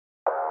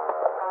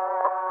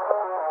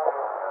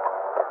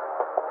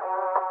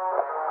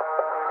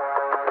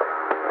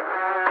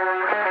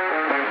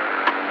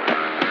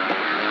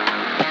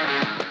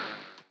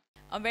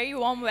A very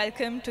warm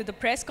welcome to the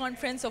press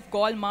conference of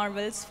Galle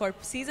Marvels for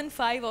Season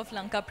 5 of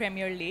Lanka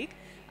Premier League.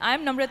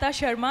 I'm Namrata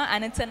Sharma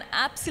and it's an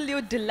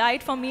absolute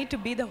delight for me to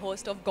be the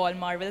host of Galle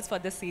Marvels for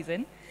this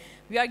season.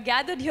 We are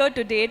gathered here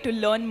today to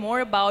learn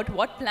more about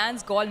what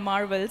plans Galle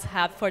Marvels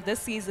have for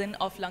this season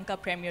of Lanka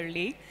Premier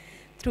League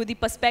through the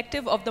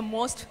perspective of the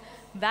most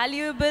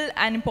valuable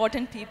and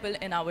important people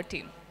in our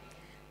team.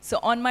 So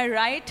on my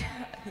right,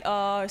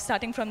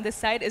 starting from this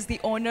side, is the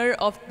owner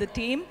of the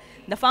team,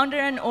 the founder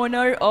and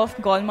owner of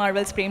Galle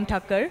Marvels, Prem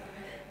Thakkar,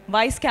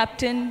 Vice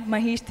Captain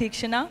Mahesh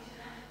Thikshana,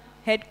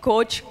 Head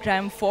Coach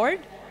Graham Ford,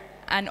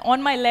 and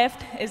on my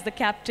left is the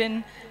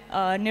Captain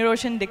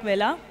Niroshan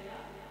Dikvela,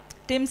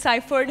 Tim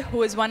Seifert,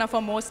 who is one of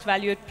our most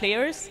valued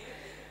players,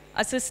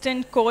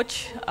 Assistant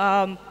Coach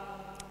Chamra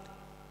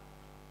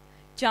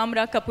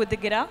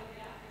Kapudigira,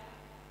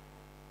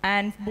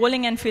 and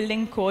Bowling and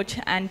Fielding Coach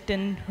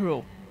Anton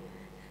Rowe.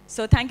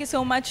 So thank you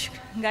so much,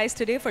 guys,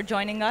 today for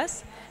joining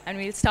us. And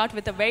we'll start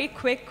with a very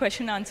quick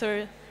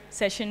question-answer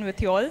session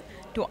with you all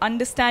to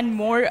understand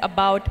more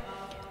about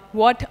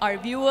what our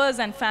viewers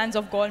and fans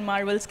of Galle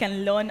Marvels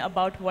can learn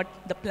about what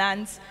the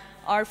plans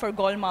are for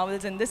Galle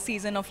Marvels in this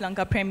season of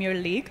Lanka Premier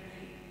League.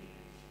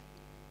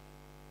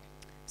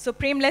 So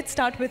Prem, let's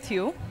start with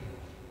you.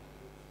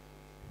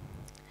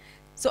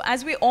 So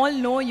as we all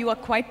know, you are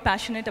quite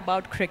passionate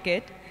about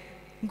cricket.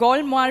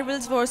 Galle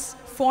Marvels was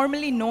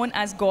formerly known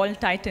as Galle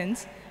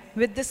Titans.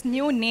 With this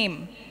new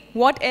name,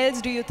 what else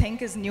do you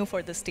think is new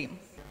for this team?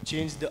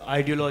 Change the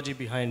ideology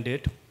behind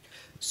it.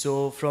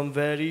 So from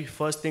very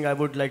first thing I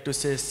would like to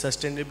say is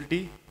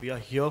sustainability. We are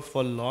here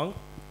for long,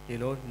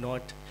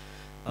 not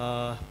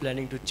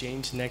planning to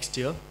change next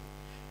year.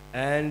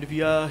 And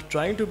we are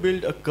trying to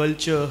build a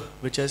culture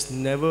which has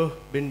never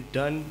been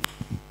done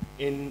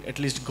in at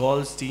least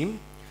Galle's team.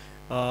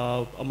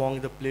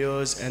 Among the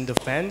players and the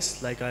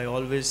fans. Like I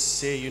always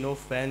say,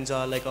 fans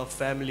are like our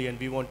family and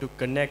we want to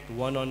connect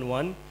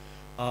one-on-one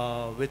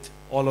with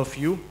all of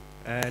you,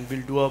 and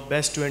we'll do our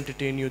best to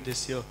entertain you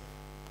this year.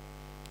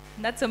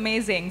 That's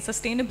amazing.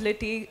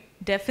 Sustainability,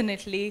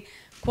 definitely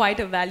quite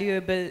a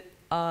valuable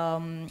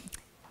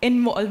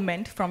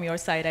involvement from your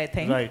side, I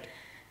think. Right.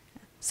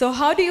 So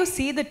how do you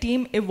see the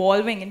team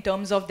evolving in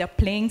terms of their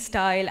playing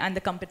style and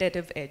the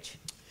competitive edge?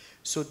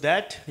 So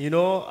that,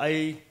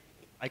 I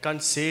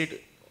can't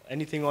say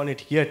anything on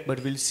it yet,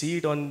 but we'll see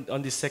it on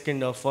the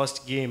second or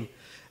first game.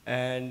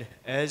 And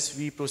as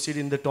we proceed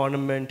in the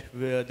tournament,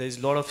 where there's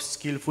a lot of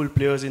skillful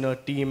players in our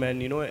team,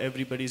 and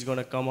everybody's going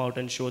to come out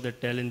and show their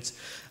talents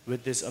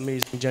with this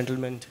amazing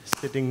gentleman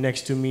sitting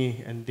next to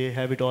me, and they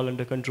have it all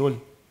under control.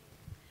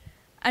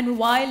 And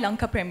why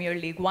Lanka Premier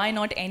League? Why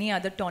not any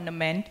other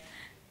tournament?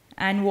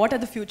 And what are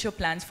the future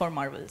plans for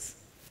Marvels?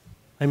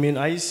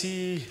 I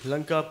see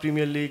Lanka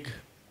Premier League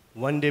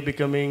one day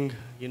becoming,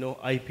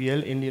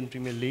 IPL, Indian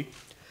Premier League.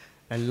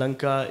 And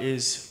Lanka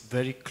is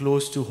very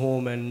close to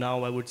home, and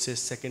now I would say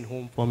second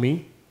home for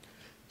me.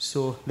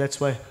 So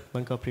that's why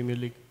Lanka Premier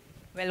League.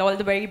 Well, all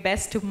the very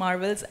best to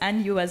Marvels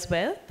and you as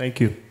well. Thank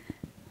you.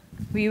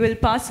 We will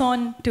pass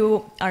on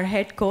to our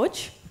head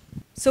coach.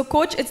 So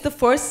coach, it's the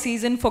first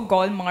season for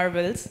Galle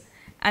Marvels,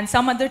 and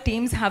some other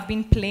teams have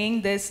been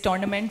playing this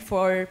tournament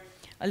for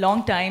a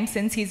long time,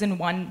 since season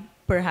 1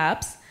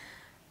 perhaps.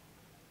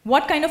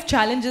 What kind of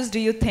challenges do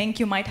you think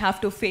you might have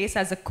to face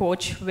as a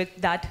coach with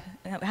that,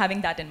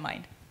 having that in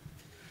mind?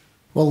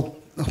 Well,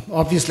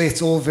 obviously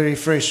it's all very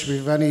fresh.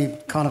 We've only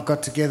kind of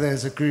got together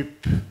as a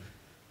group.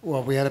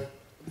 Well, we had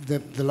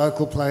the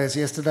local players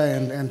yesterday,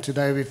 and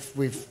today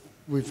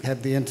we've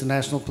had the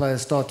international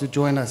players start to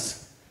join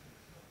us.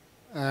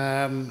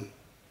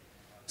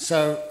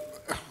 So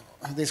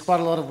there's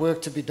quite a lot of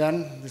work to be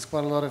done. There's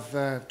quite a lot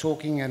of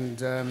talking and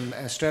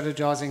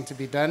strategizing to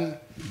be done.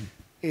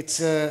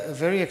 It's a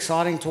very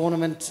exciting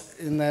tournament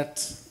in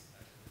that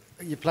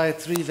you play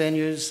at 3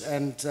 venues,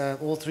 and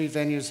all 3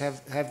 venues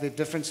have their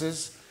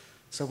differences.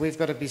 So we've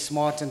got to be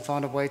smart and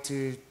find a way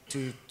to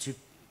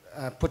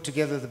put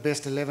together the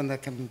best 11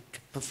 that can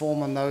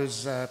perform on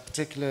those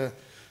particular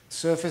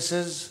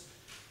surfaces.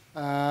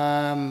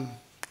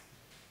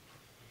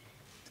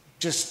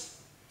 Just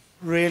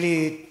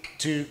really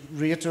to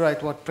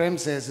reiterate what Prem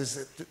says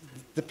is that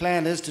the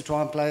plan is to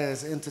try and play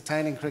as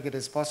entertaining cricket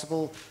as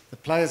possible. The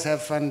players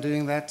have fun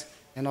doing that,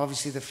 and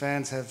obviously the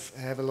fans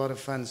have a lot of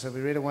fun. So we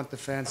really want the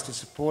fans to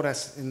support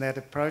us in that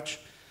approach.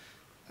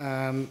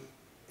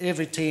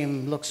 Every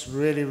team looks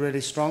really,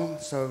 really strong,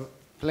 so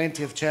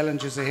plenty of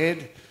challenges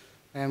ahead.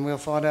 And we'll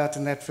find out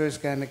in that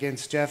first game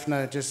against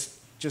Jaffna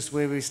just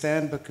where we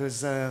stand,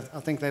 because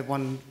I think they've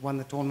won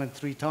the tournament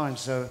 3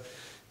 times. So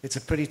it's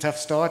a pretty tough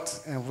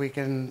start, and if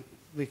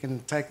we can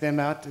take them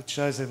out, it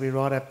shows that we're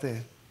right up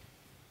there.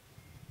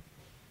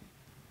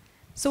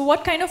 So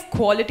what kind of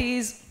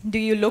qualities do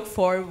you look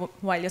for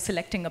while you're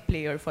selecting a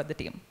player for the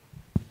team?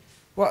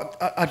 Well,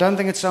 I don't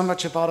think it's so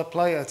much about a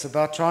player. It's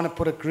about trying to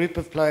put a group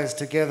of players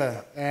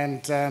together.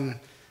 And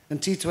in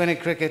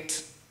T20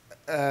 cricket,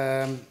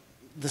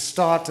 the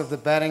start of the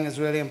batting is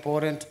really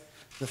important.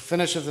 The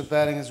finish of the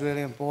batting is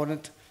really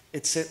important.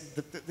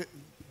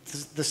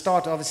 the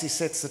start obviously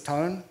sets the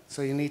tone,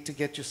 so you need to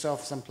get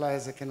yourself some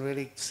players that can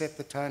really set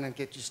the tone and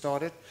get you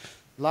started.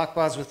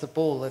 Likewise with the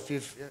ball, if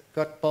you've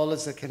got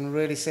bowlers that can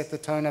really set the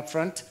tone up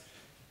front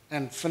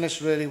and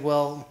finish really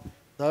well,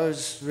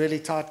 those really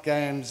tight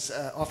games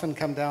often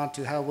come down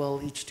to how well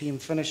each team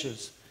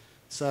finishes.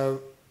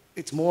 So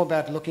it's more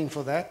about looking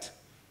for that.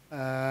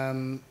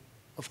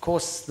 Of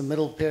course, the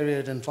middle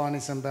period and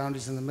finding some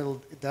boundaries in the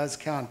middle, it does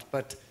count,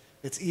 but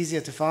it's easier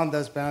to find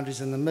those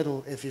boundaries in the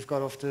middle if you've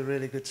got off to a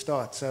really good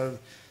start. So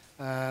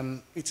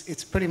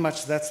it's pretty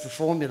much that's the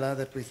formula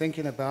that we're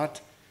thinking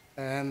about,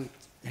 and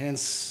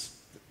hence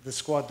the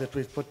squad that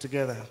we've put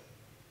together.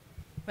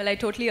 Well, I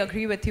totally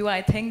agree with you.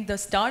 I think the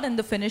start and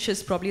the finish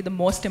is probably the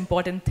most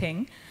important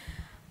thing.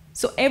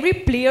 So every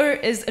player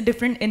is a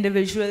different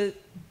individual.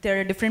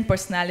 They're a different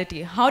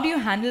personality. How do you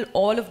handle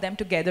all of them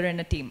together in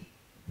a team?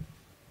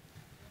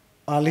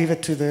 I'll leave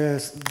it to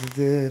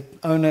the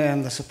owner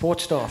and the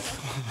support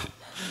staff.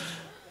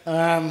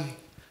 No,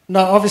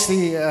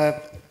 obviously,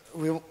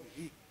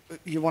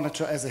 you want to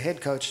try, as a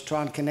head coach,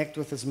 try and connect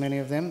with as many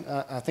of them.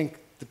 I think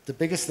the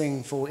biggest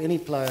thing for any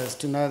player is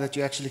to know that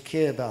you actually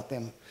care about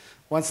them.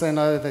 Once they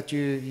know that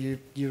you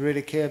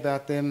really care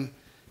about them,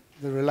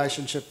 the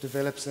relationship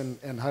develops,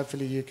 and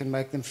hopefully you can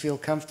make them feel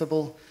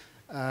comfortable.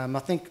 I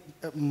think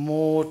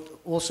more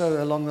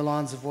also along the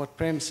lines of what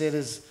Prem said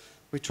is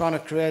we're trying to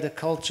create a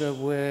culture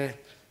where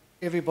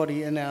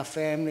everybody in our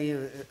family,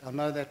 I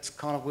know that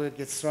kind of word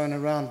gets thrown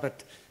around,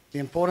 but the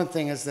important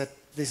thing is that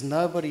there's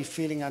nobody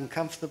feeling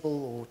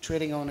uncomfortable or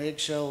treading on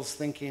eggshells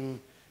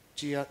thinking,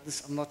 gee, I'm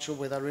not sure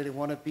whether I really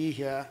want to be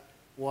here,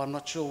 or I'm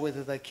not sure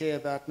whether they care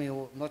about me,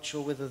 or I'm not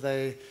sure whether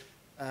they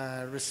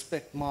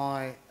respect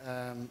my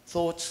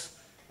thoughts.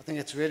 I think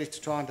it's really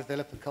to try and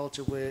develop a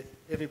culture where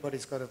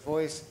everybody's got a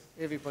voice,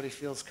 everybody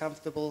feels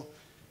comfortable.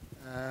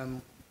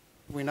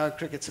 We know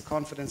cricket's a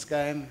confidence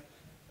game,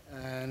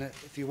 and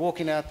if you're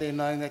walking out there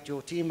knowing that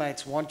your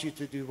teammates want you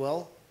to do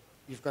well,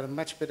 you've got a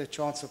much better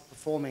chance of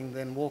performing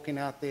than walking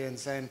out there and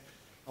saying,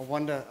 I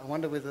wonder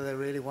whether they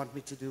really want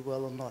me to do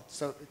well or not.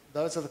 So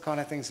those are the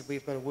kind of things that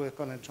we've got to work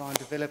on and try and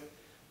develop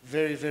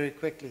very, very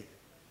quickly.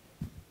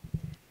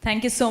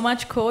 Thank you so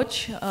much,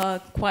 Coach.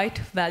 Quite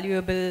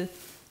valuable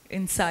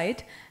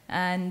insight,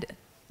 and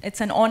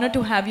it's an honor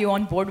to have you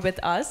on board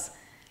with us.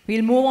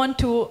 We'll move on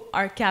to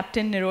our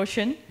captain,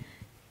 Niroshan,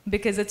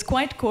 because it's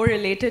quite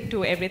correlated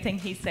to everything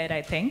he said,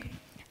 I think.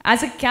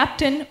 As a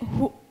captain,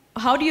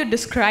 how do you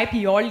describe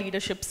your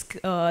leadership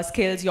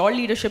skills, your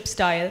leadership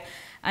style,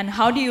 and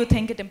how do you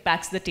think it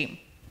impacts the team?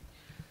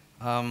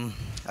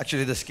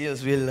 Actually, the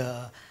skills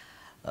will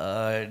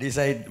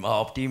decide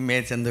our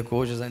teammates and the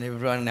coaches and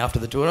everyone after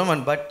the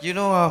tournament. But you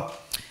know,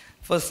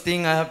 first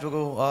thing I have to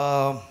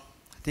go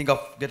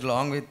get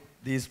along with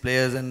these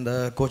players and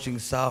the coaching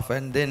staff,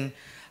 and then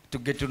to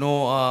get to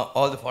know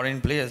all the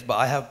foreign players. But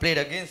I have played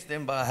against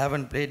them, but I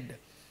haven't played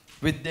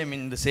with them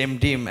in the same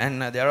team.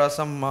 And there are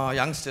some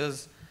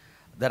youngsters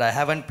that I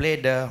haven't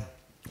played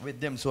with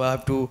them, so I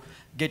have to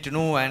get to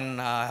know, and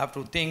I have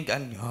to think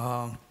and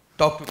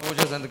talk to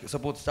coaches and the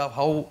support staff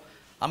how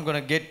I'm going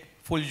to get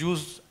full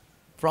use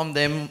from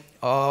them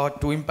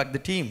to impact the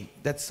team.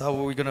 That's how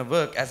we're going to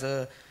work as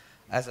a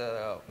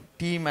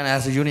team and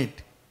as a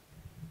unit.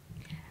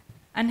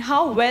 And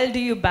how well do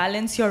you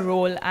balance your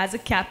role as a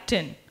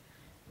captain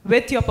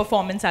with your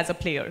performance as a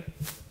player?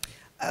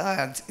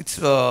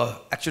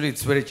 Actually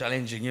it's very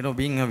challenging. You know,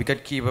 being a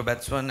wicket-keeper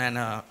batsman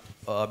and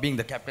being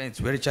the captain, it's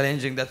very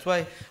challenging. That's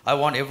why I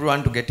want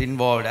everyone to get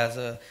involved as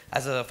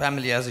a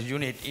family, as a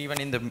unit. Even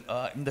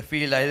in the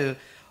field, I'll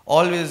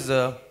always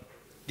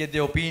get the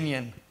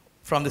opinion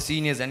from the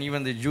seniors and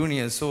even the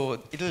juniors. So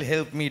it'll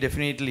help me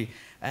definitely.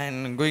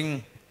 And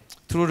going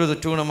through to the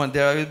tournament,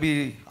 there will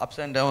be ups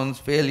and downs,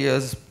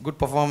 failures, good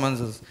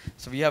performances.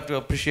 So we have to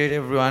appreciate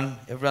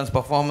everyone's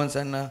performance,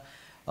 and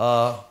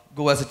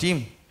go as a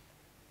team.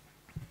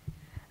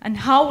 And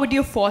how would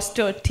you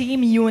foster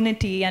team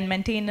unity and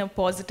maintain a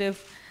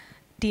positive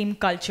team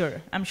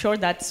culture? I'm sure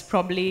that's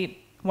probably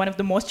one of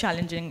the most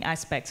challenging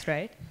aspects,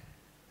 right?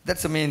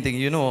 That's the main thing.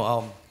 You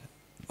know,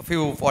 a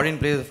few foreign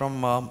players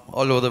from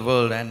all over the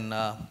world, and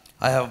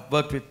I have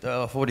worked with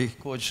 40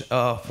 coach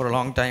for a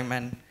long time,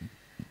 and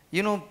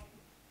you know,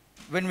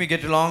 when we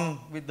get along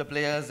with the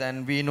players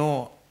and we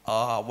know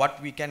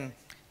what we can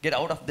get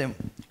out of them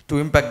to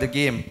impact the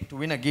game, to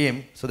win a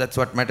game, so that's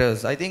what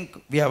matters. I think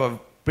we have a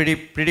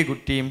pretty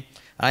good team.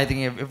 I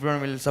think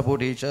everyone will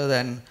support each other,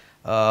 and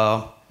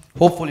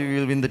hopefully we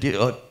will win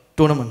the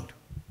tournament.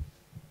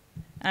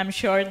 I'm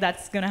sure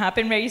that's going to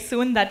happen very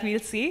soon, that we'll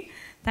see.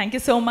 Thank you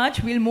so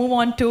much. We'll move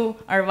on to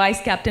our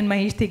Vice Captain,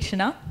 Mahesh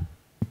Tikshana.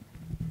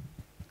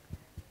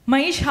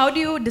 Mahesh, how do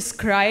you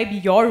describe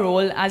your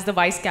role as the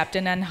Vice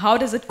Captain, and how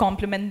does it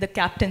complement the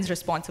Captain's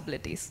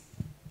responsibilities?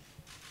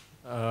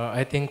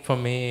 I think for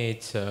me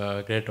it's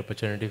a great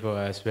opportunity for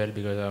as well,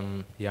 because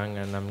I'm young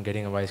and I'm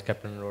getting a Vice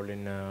Captain role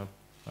in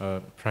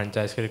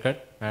franchise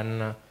cricket.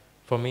 And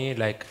for me,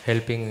 like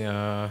helping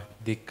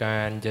Dikka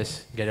and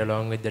just get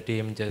along with the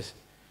team, just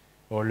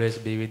always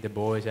be with the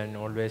boys and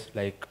always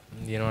like,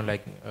 you know,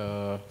 like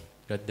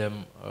get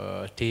them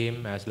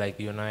team as like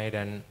unite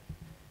and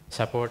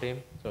support him.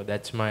 So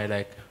that's my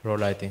like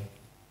role, I think.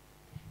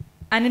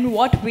 And in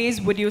what ways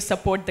would you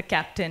support the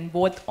captain,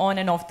 both on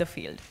and off the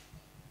field?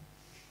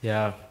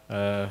 Yeah,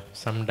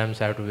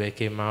 sometimes I have to wake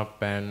him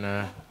up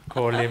and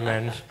call him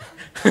and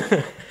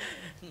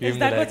give Is him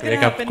that the what's like,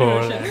 gonna wake up happen, call.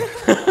 Roshan?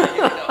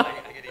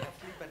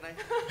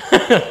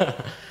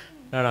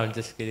 No, I'm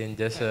just kidding.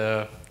 Just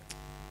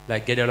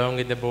like get along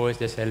with the boys,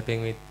 just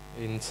helping with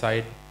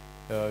inside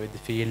with the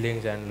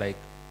fieldings and like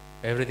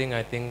everything.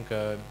 I think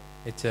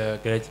it's a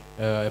great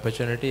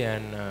opportunity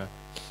and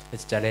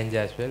it's challenge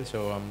as well.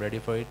 So I'm ready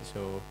for it.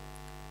 So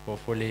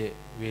hopefully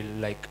we'll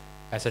like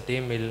as a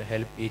team we'll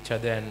help each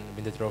other and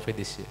win the trophy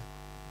this year.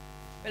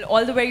 Well,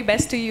 all the very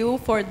best to you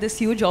for this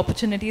huge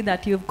opportunity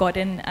that you've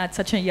gotten at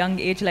such a young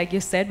age, like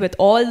you said, with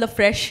all the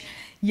fresh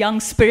young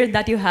spirit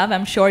that you have.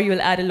 I'm sure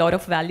you'll add a lot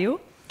of value.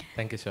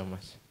 Thank you so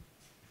much.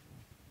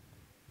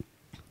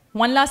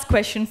 One last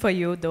question for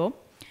you, though.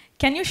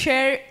 Can you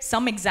share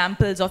some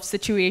examples of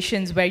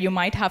situations where you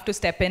might have to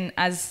step in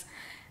as,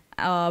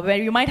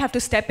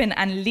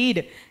 and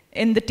lead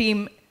in the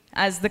team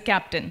as the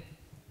captain?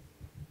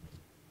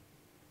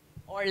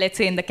 Or let's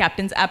say in the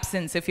captain's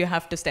absence, if you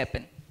have to step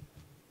in.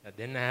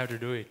 Then I have to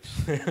do it.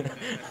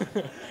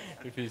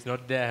 If he's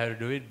not there, I have to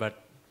do it.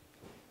 But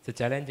it's a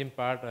challenging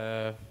part.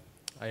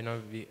 I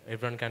know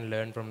everyone can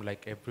learn from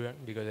like everyone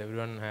because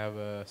everyone have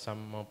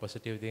some more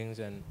positive things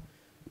and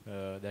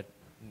that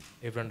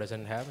everyone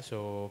doesn't have.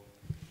 So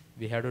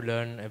we have to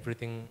learn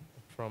everything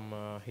from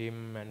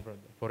him and from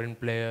the foreign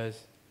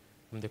players,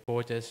 from the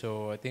coaches.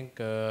 So I think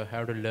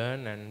have to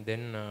learn and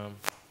then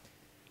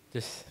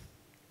just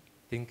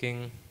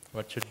thinking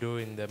what should do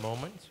in the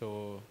moment.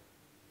 So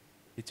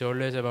it's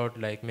always about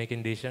like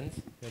making decisions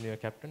when you're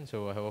captain.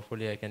 So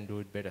hopefully I can do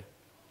it better.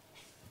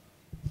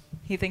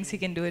 He thinks he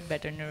can do it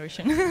better,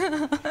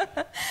 Narushan.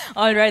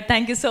 All right,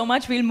 thank you so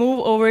much. We'll move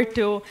over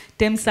to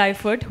Tim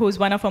Seifert, who's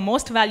one of our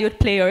most valued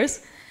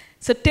players.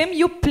 So Tim,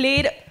 you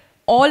played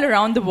all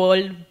around the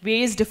world,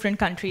 various different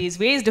countries,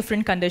 various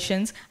different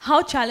conditions.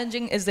 How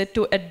challenging is it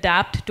to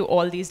adapt to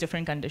all these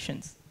different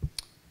conditions?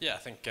 Yeah, I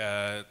think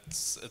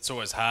it's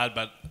always hard,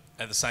 but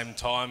at the same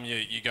time,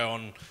 you go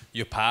on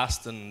your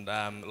past, and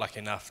lucky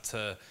enough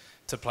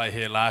to play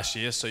here last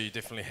year, so you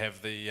definitely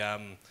have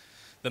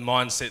the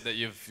mindset that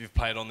you've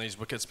played on these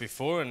wickets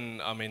before.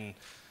 And I mean,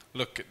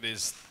 look,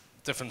 there's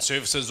different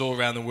surfaces all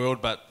around the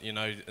world, but you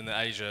know, in the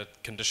Asia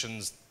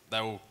conditions,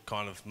 they're all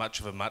kind of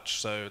much of a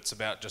much. So it's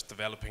about just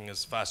developing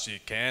as fast as you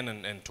can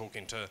and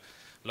talking to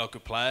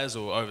local players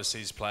or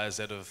overseas players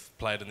that have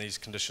played in these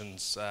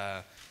conditions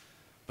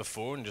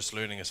before and just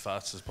learning as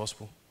fast as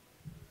possible.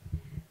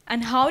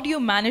 And how do you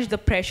manage the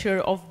pressure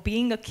of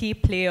being a key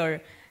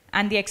player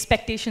and the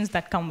expectations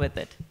that come with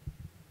it?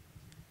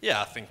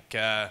 Yeah, I think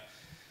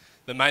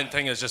the main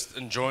thing is just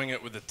enjoying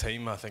it with the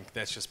team. I think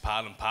that's just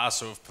part and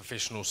parcel of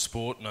professional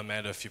sport, no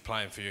matter if you're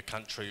playing for your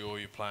country or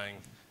you're playing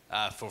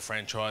for a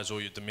franchise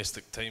or your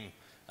domestic team.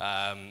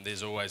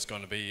 There's always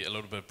going to be a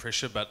little bit of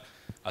pressure, but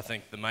I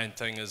think the main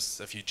thing is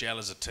if you gel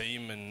as a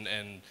team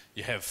and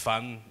you have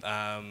fun,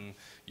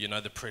 you know,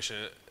 the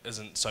pressure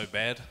isn't so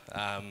bad.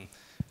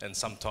 And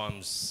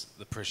sometimes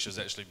the pressure is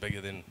actually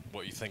bigger than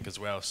what you think as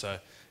well. So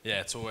yeah,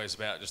 it's always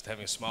about just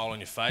having a smile on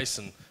your face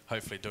and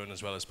hopefully doing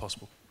as well as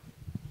possible.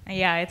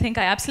 Yeah, I think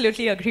I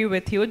absolutely agree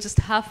with you. Just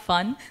have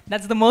fun.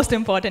 That's the most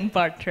important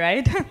part,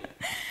 right?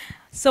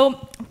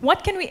 So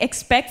what can we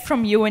expect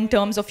from you in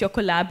terms of your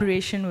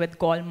collaboration with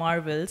Galle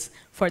Marvels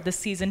for the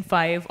Season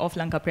 5 of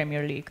Lanka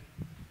Premier League?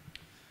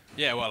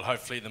 Yeah, well,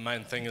 hopefully the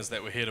main thing is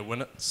that we're here to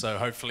win it. So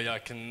hopefully I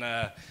can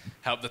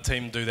help the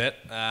team do that.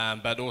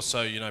 But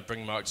also, you know,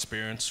 bring my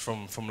experience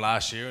from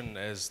last year. And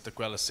as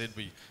Galle said,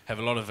 we have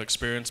a lot of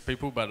experienced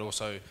people, but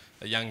also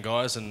young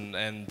guys,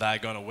 and they're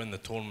going to win the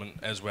tournament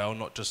as well,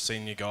 not just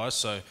senior guys.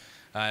 So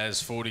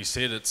as Fordy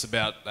said, it's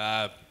about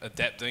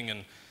adapting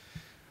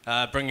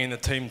and bringing the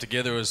team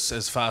together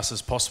as fast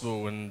as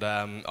possible. And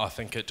I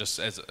think it just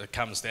it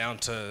comes down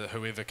to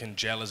whoever can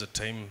gel as a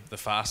team the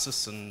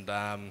fastest. And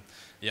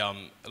yeah,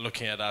 I'm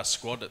looking at our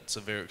squad. It's a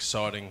very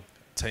exciting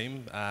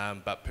team.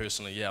 But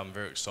personally, yeah, I'm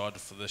very excited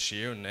for this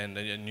year and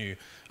a new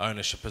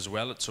ownership as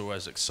well. It's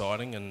always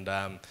exciting.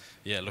 And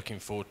yeah, looking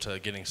forward to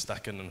getting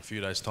stuck in a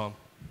few days' time.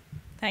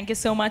 Thank you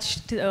so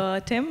much,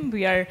 Tim.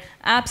 We are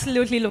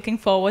absolutely looking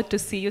forward to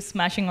see you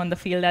smashing on the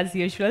field as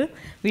usual.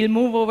 We'll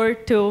move over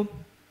to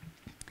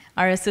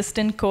our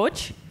assistant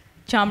coach,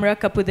 Chamra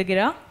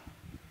Kapudagira.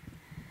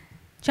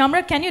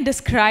 Chamra, can you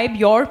describe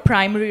your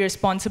primary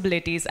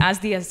responsibilities as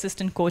the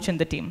assistant coach in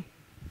the team?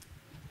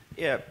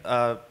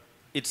 Yeah,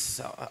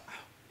 it's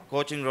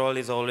coaching role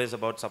is always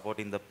about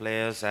supporting the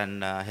players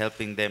and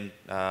helping them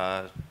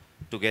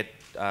to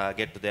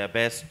get to their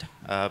best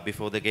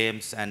before the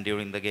games and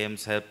during the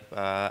games, help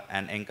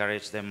and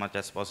encourage them much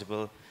as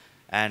possible,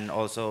 and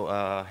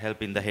also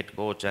helping the head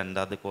coach and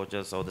the other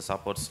coaches or the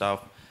support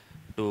staff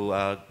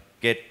to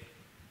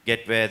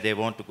get where they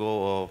want to go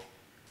or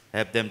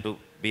help them to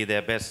be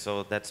their best.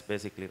 So that's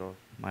basically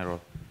my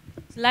role.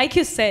 Like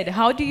you said,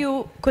 how do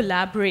you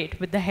collaborate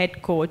with the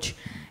head coach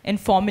in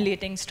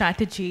formulating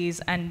strategies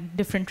and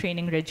different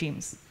training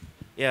regimes?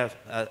 Yeah,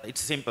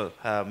 it's simple.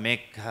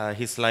 Make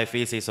his life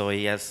easy so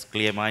he has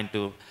clear mind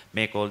to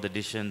make all the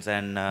decisions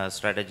and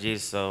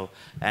strategies. So,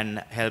 and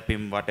help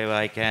him whatever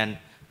I can,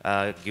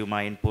 give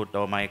my input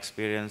or my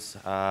experience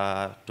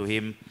to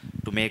him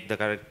to make the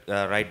correct,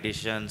 right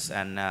decisions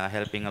and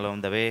helping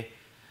along the way.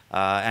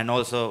 And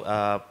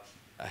also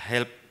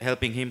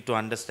helping him to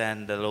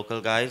understand the local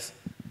guys.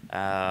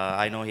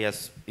 I know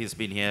he's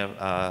been here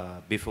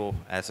before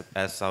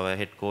as our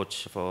head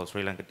coach for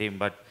Sri Lanka team,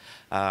 but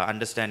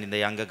understanding the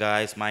younger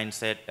guys'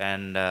 mindset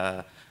and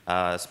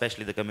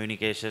especially the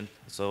communication.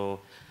 So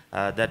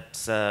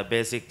that's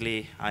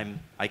basically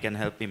I can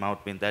help him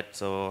out with that.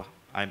 So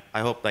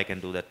I hope I can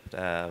do that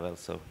well.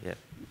 So yeah.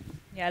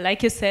 Yeah,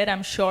 like you said,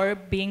 I'm sure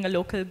being a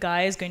local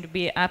guy is going to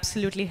be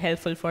absolutely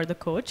helpful for the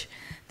coach.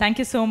 Thank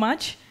you so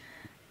much.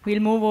 We'll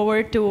move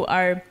over to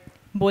our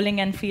bowling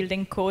and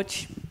fielding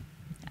coach,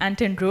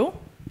 Anton Drew.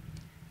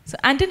 So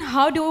Anton,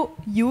 how do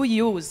you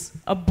use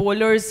a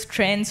bowler's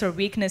strengths or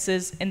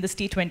weaknesses in this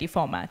T20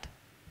 format?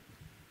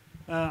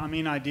 I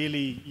mean,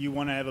 ideally, you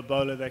want to have a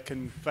bowler that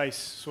can face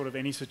sort of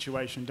any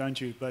situation, don't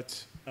you?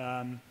 But,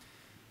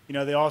 you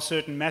know, there are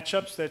certain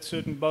matchups that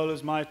certain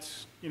bowlers might,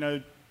 you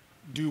know,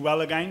 do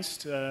well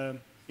against. You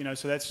know,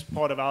 so that's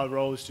part of our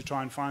role is to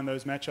try and find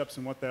those matchups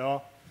and what they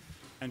are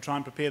and try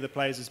and prepare the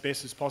players as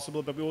best as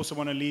possible. But we also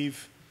want to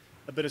leave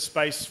a bit of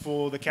space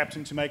for the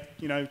captain to make,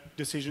 you know,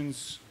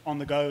 decisions on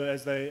the go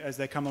as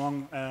they come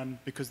along,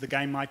 because the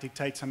game might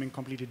dictate something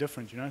completely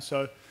different, you know.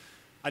 So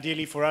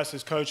ideally for us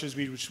as coaches,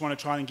 we just want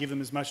to try and give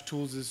them as much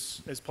tools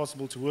as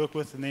possible to work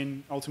with, and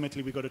then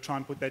ultimately we've got to try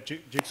and put that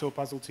jigsaw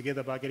puzzle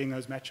together by getting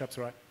those matchups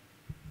right.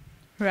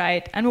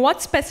 Right. And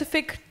what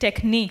specific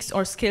techniques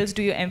or skills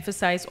do you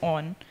emphasize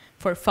on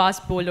for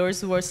fast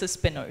bowlers versus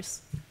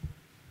spinners?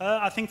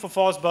 I think for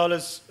fast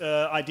bowlers,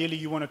 ideally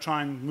you want to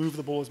try and move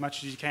the ball as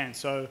much as you can.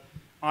 So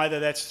either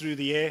that's through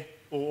the air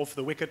or off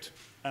the wicket,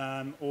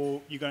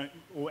 or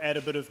add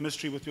a bit of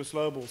mystery with your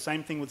slow ball.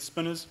 Same thing with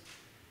spinners.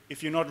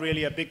 If you're not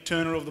really a big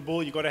turner of the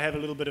ball, you've got to have a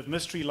little bit of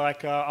mystery,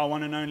 like our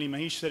one and only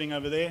Mahesh sitting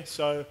over there.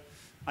 So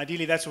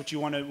ideally that's what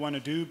you want to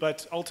do.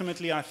 But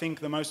ultimately I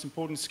think the most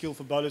important skill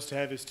for bowlers to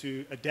have is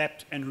to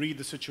adapt and read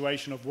the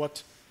situation of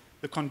what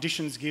the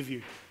conditions give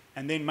you,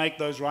 and then make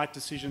those right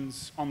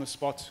decisions on the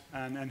spot,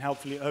 and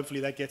hopefully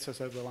that gets us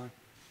over the line.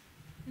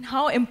 And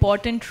how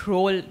important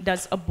role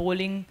does a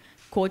bowling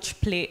coach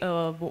play?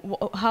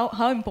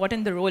 How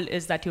important the role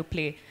is that you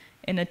play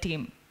in a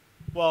team?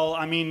 Well,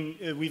 I mean,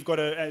 we've got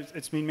as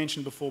it's been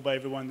mentioned before by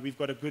everyone, we've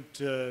got a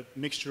good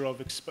mixture of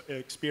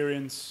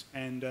experience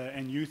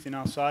and youth in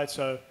our side.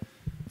 So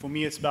for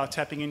me, it's about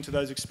tapping into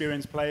those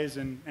experienced players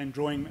and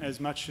drawing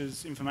as much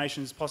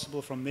information as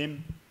possible from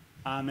them,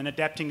 and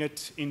adapting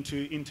it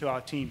into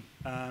our team.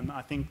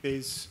 I think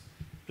there's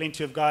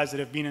plenty of guys that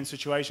have been in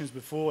situations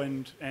before,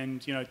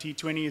 and you know,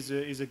 T20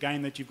 is a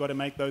game that you've got to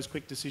make those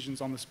quick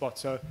decisions on the spot.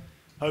 So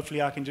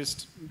hopefully I can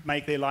just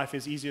make their life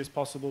as easy as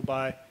possible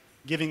by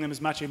giving them as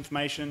much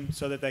information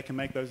so that they can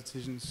make those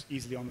decisions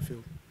easily on the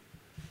field.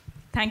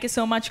 Thank you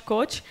so much,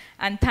 Coach.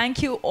 And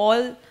thank you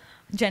all,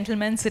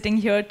 gentlemen sitting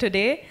here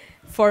today,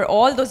 for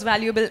all those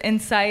valuable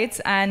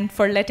insights and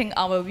for letting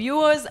our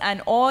viewers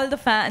and all the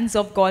fans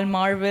of Galle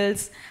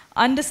Marvels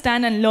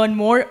understand and learn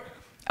more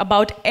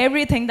about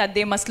everything that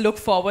they must look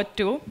forward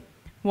to,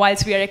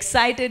 whilst we are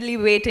excitedly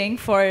waiting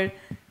for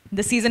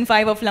the Season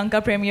 5 of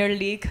Lanka Premier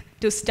League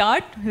to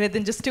start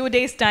within just 2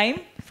 days'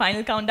 time.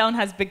 Final countdown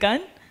has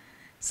begun.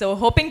 So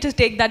hoping to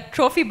take that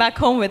trophy back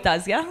home with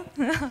us, yeah?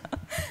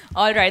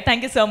 All right,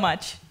 thank you so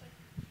much.